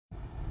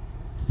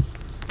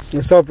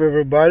What's up,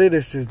 everybody?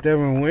 This is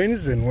Devin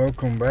Wins, and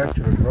welcome back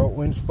to the Growth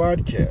Wins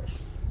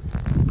podcast.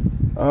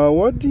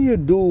 What do you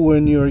do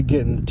when you're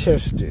getting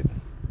tested?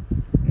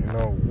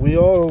 We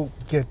all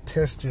get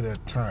tested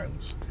at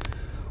times.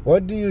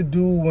 What do you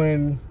do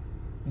when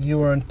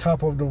you're on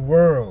top of the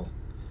world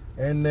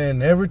and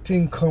then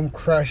everything come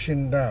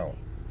crashing down?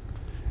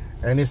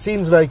 And it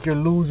seems like you're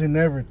losing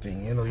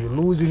everything. You're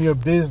losing your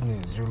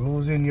business, you're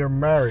losing your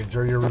marriage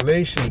or your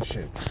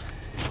relationship.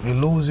 You're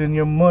losing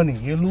your money.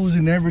 You're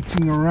losing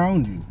everything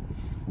around you.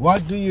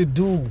 What do you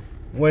do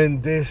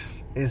when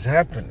this is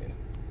happening?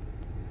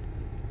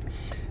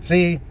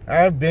 See,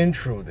 I've been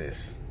through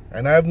this,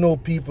 and I've known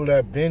people that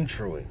have been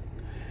through it.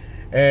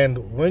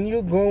 And when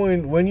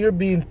you're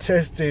being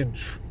tested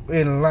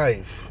in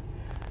life,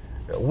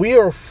 we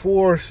are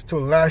forced to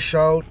lash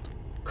out,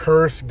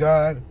 curse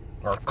God,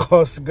 or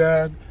cuss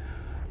God,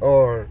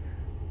 or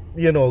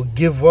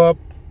give up.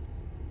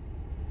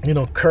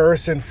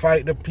 Curse and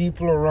fight the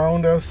people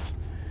around us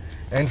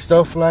and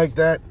stuff like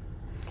that.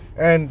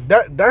 And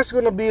that's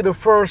going to be the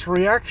first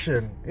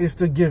reaction, is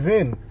to give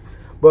in.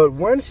 But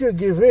once you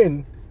give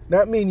in,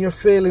 that means you're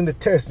failing the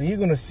test and you're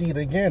going to see it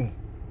again.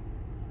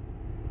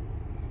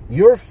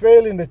 You're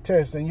failing the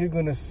test and you're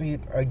going to see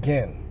it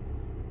again.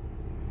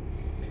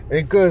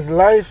 Because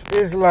life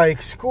is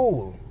like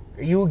school.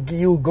 You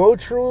go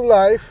through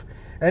life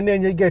and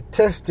then you get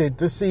tested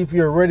to see if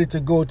you're ready to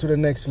go to the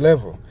next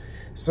level.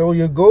 So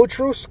you go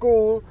through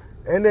school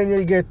and then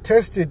you get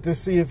tested to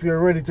see if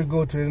you're ready to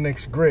go to the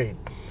next grade.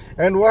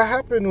 And what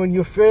happened when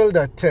you fail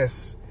that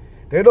test?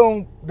 They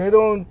don't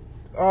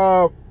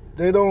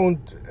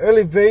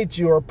elevate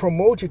you or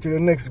promote you to the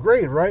next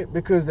grade, right?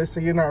 Because they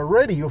say you're not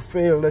ready. You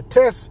failed the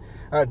test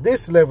at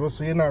this level,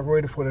 so you're not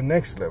ready for the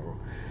next level.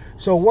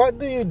 So what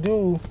do you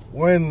do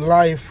when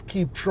life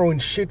keep throwing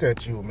shit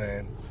at you,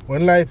 man?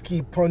 When life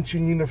keep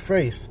punching you in the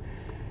face?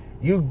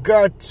 You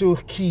got to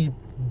keep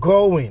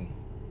going.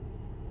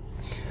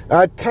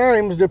 At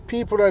times, the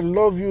people that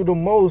love you the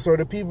most, or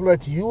the people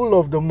that you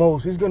love the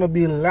most, is going to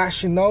be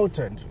lashing out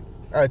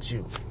at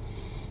you,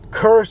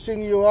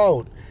 cursing you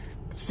out.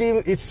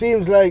 It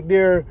seems like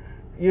they're,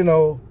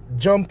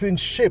 jumping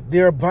ship.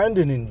 They're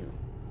abandoning you.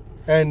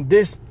 And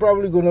this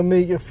probably going to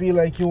make you feel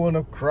like you want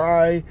to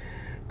cry.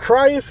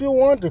 Cry if you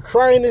want to.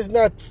 Crying is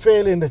not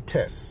failing the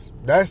test.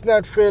 That's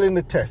not failing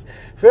the test.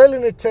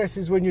 Failing the test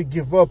is when you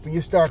give up and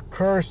you start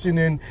cursing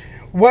and,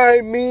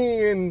 why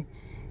me? And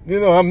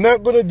I'm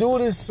not going to do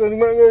this, I'm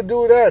not going to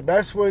do that.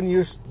 That's when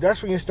you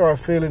start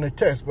failing the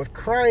test. But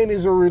crying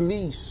is a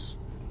release.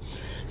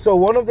 So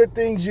one of the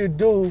things you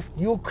do,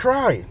 you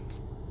cry.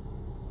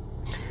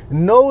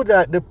 Know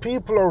that the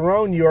people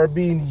around you are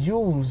being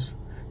used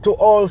to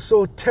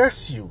also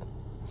test you.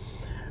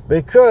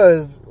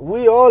 Because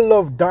we all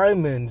love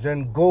diamonds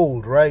and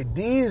gold, right?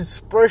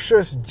 These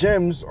precious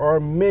gems are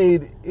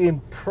made in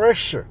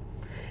pressure.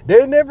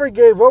 They never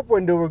gave up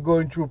when they were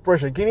going through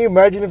pressure. Can you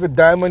imagine if a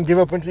diamond gave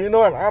up and said,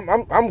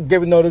 I'm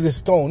giving out of this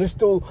stone. It's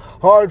too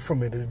hard for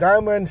me. The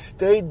diamond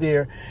stayed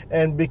there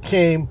and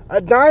became a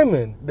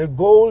diamond. The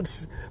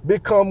golds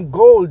become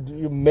gold.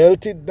 You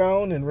melt it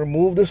down and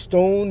remove the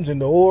stones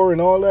and the ore and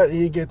all that, and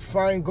you get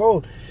fine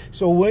gold.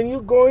 So when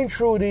you're going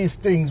through these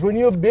things, when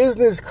your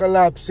business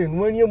collapsing,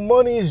 when your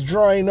money is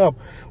drying up,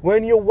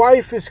 when your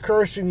wife is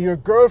cursing, your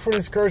girlfriend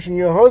is cursing,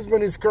 your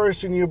husband is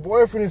cursing, your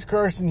boyfriend is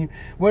cursing you,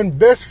 when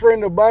best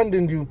friend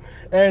abandoned you,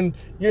 and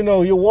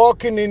you're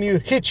walking and you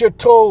hit your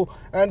toe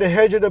on the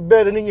edge of the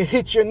bed, and then you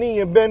hit your knee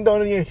and bend down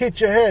and you hit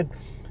your head.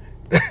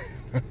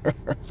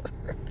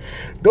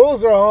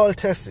 Those are all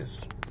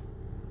tests.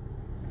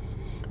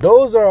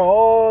 Those are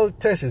all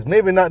tests.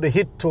 Maybe not the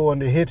hit toe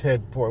and the hit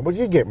head part, but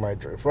you get my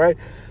drift, right?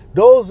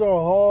 Those are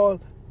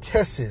all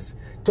tests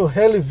to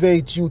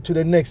elevate you to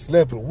the next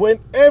level.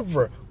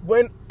 Whenever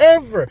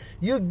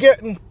you're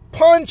getting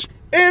punched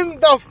in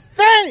the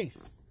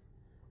face,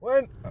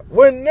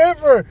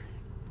 whenever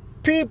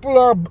people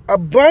are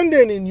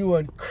abandoning you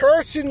and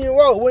cursing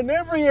you out,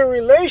 whenever your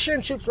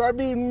relationships are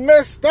being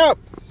messed up,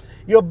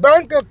 your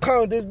bank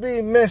account is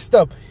being messed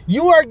up,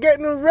 you are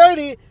getting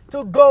ready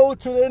to go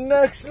to the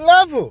next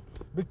level,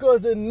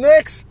 because the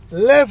next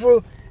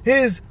level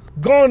is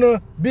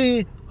gonna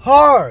be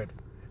hard.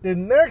 The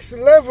next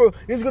level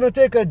is gonna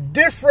take a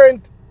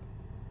different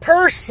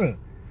person.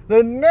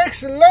 The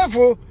next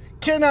level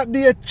cannot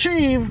be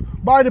achieved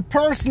by the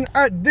person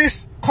at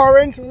this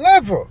current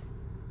level.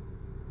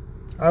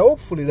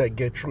 Hopefully that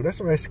gets through. That's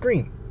why I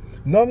scream.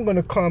 Now I'm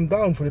gonna calm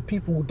down for the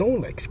people who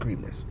don't like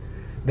screamers.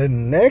 The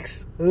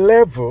next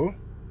level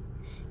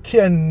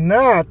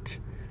cannot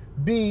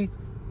be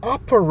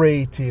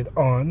operated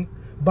on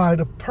by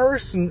the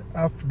person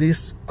of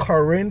this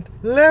current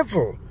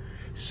level.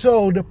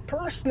 So the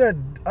person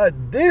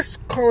at this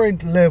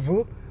current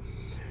level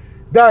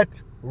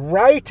that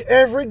write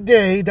every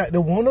day that they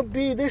want to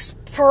be this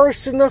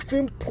person of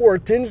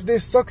importance,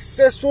 this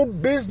successful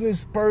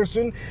business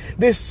person,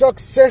 this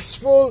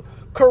successful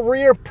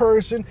career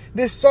person,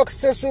 this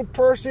successful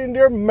person in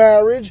their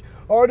marriage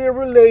or their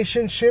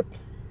relationship,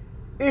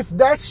 if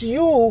that's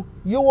you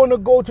want to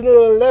go to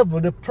another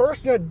level. The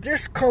person at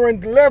this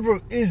current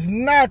level is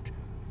not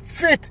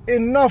fit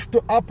enough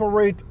to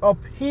operate up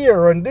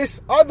here on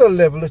this other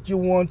level that you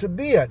want to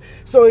be at.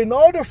 So in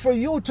order for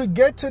you to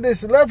get to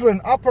this level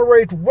and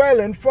operate well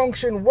and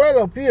function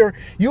well up here,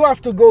 you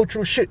have to go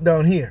through shit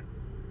down here.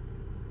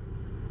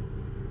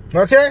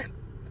 Okay?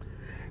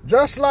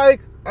 Just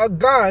like a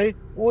guy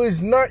who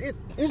is not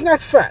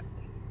fat,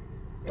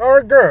 or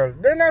a girl,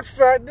 they're not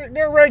fat,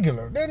 they're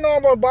regular, they're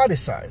normal body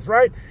size,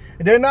 right?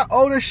 They're not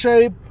out of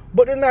shape,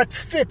 but they're not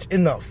fit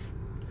enough.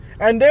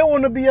 And they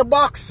want to be a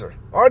boxer,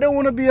 or they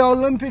want to be an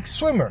Olympic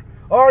swimmer,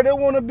 or they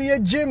want to be a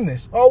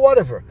gymnast, or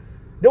whatever.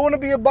 They want to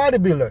be a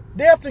bodybuilder.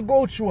 They have to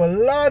go through a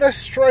lot of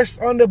stress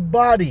on the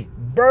body,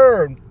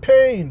 burn,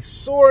 pain,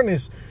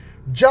 soreness,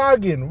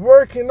 jogging,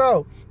 working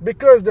out,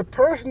 because the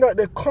person that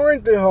they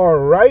currently are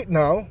right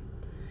now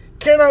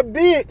cannot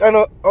be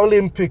an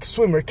Olympic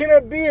swimmer,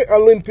 cannot be an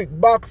Olympic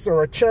boxer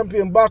or a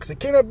champion boxer,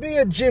 cannot be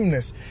a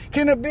gymnast,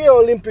 cannot be an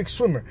Olympic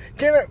swimmer,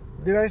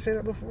 did I say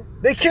that before?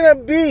 They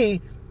cannot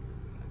be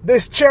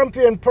this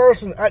champion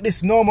person at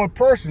this normal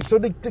person. So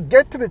to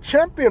get to the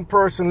champion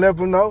person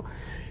level now,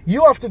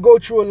 you have to go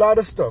through a lot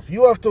of stuff.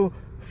 You have to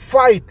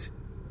fight.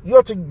 You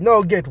have to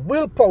now get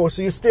willpower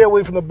so you stay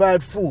away from the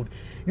bad food.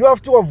 You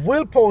have to have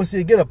willpower so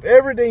you get up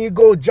every day and you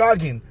go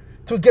jogging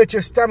to get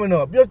your stamina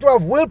up. You have to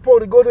have willpower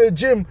to go to the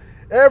gym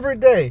every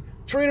day,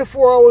 3 to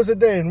 4 hours a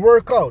day and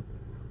work out.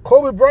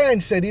 Kobe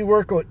Bryant said he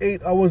worked out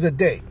 8 hours a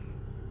day.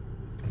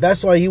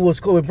 That's why he was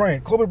Kobe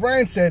Bryant. Kobe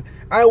Bryant said,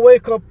 I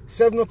wake up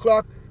 7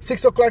 o'clock,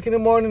 6 o'clock in the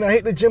morning, I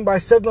hit the gym by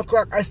 7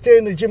 o'clock, I stay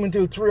in the gym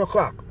until 3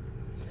 o'clock.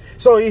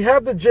 So he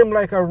have the gym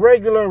like a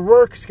regular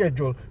work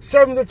schedule,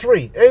 7 to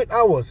 3, 8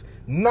 hours,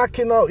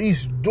 knocking out,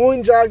 he's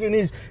doing jogging,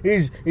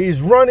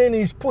 he's running,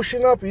 he's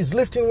pushing up, he's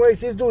lifting weights,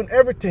 he's doing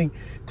everything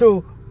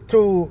to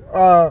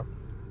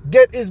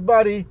get his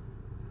body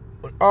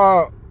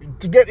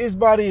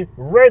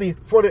ready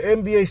for the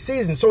NBA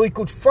season so he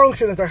could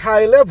function at a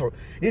high level.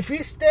 If he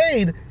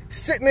stayed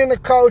sitting in the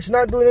couch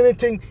not doing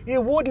anything, he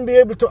wouldn't be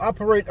able to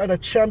operate at a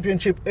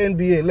championship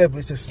NBA level.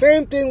 It's the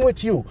same thing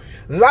with you.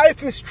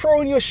 Life is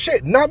throwing you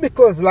shit, not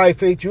because life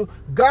hates you.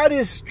 God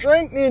is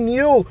strengthening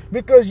you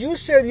because you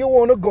said you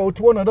want to go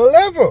to another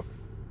level.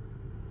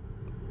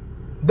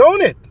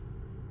 Don't it?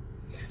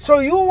 So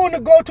you want to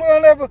go to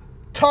another level,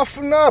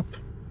 toughen up.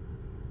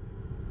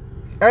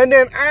 And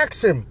then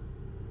ask him,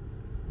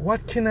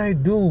 what can I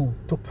do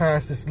to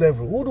pass this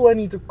level? Who do I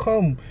need to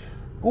come?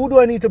 Who do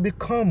I need to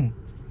become?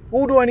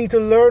 Who do I need to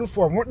learn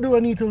from? What do I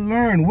need to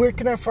learn? Where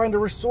can I find the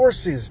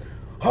resources?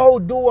 How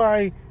do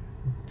I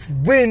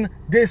win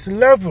this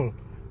level?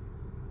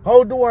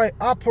 How do I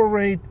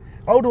operate?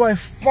 How do I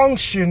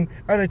function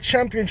at a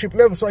championship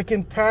level so I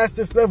can pass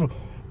this level?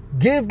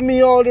 Give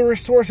me all the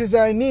resources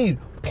I need.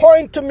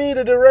 Point to me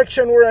the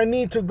direction where I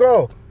need to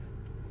go.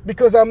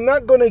 Because I'm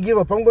not going to give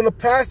up. I'm going to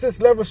pass this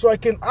level so I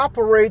can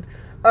operate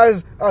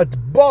as a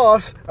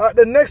boss at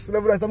the next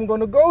level that I'm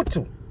going to go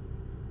to.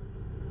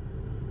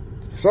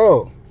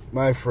 So,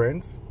 my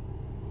friends,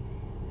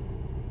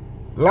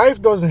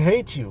 life doesn't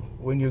hate you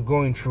when you're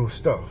going through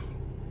stuff.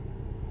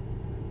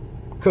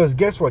 Because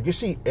guess what? You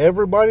see,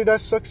 everybody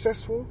that's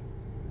successful,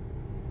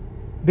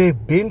 they've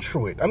been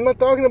through it. I'm not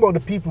talking about the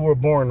people who were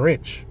born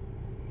rich.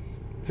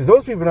 Because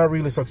those people are not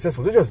really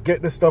successful. They just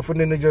get the stuff and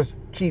then they just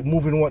keep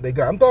moving what they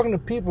got. I'm talking to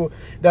people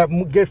that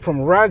get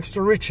from rags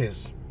to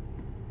riches.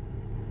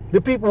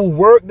 The people who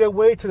work their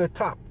way to the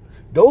top.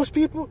 Those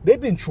people, they've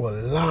been through a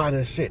lot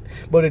of shit.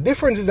 But the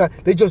difference is that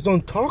they just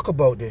don't talk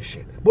about this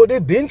shit. But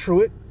they've been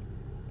through it.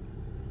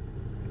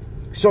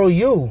 So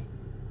you,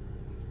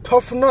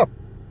 toughen up.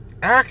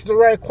 Ask the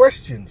right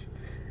questions.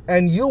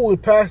 And you will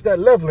pass that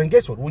level. And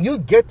guess what? When you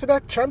get to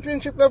that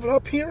championship level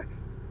up here,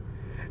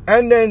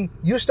 and then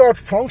you start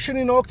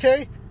functioning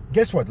okay,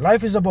 guess what?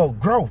 Life is about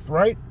growth,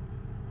 right?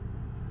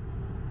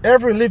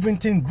 Every living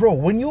thing grow.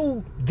 When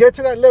you get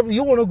to that level,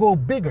 you want to go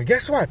bigger.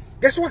 Guess what?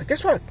 Guess what?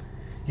 Guess what?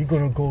 You're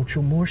going to go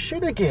through more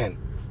shit again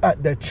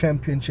at that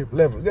championship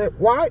level.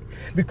 Why?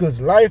 Because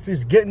life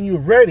is getting you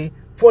ready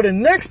for the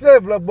next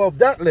level above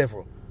that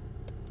level.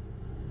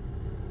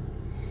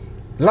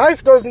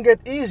 Life doesn't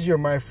get easier,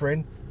 my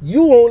friend.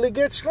 You only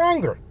get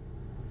stronger.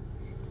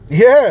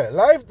 Yeah,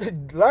 life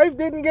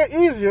didn't get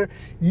easier.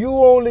 You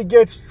only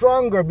get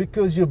stronger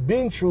because you've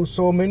been through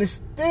so many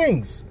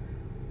things.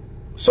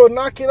 So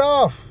knock it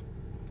off.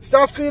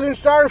 Stop feeling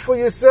sorry for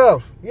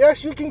yourself.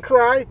 Yes, you can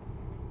cry.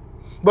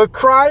 But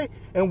cry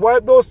and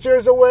wipe those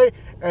tears away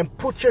and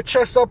put your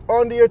chest up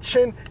under your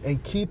chin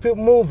and keep it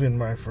moving,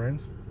 my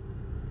friends.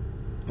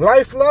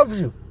 Life loves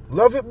you.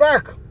 Love it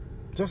back.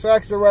 Just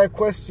ask the right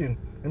question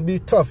and be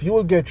tough. You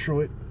will get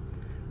through it.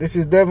 This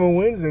is Devin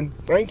Wins, and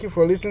thank you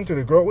for listening to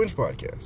the Growth Wins Podcast.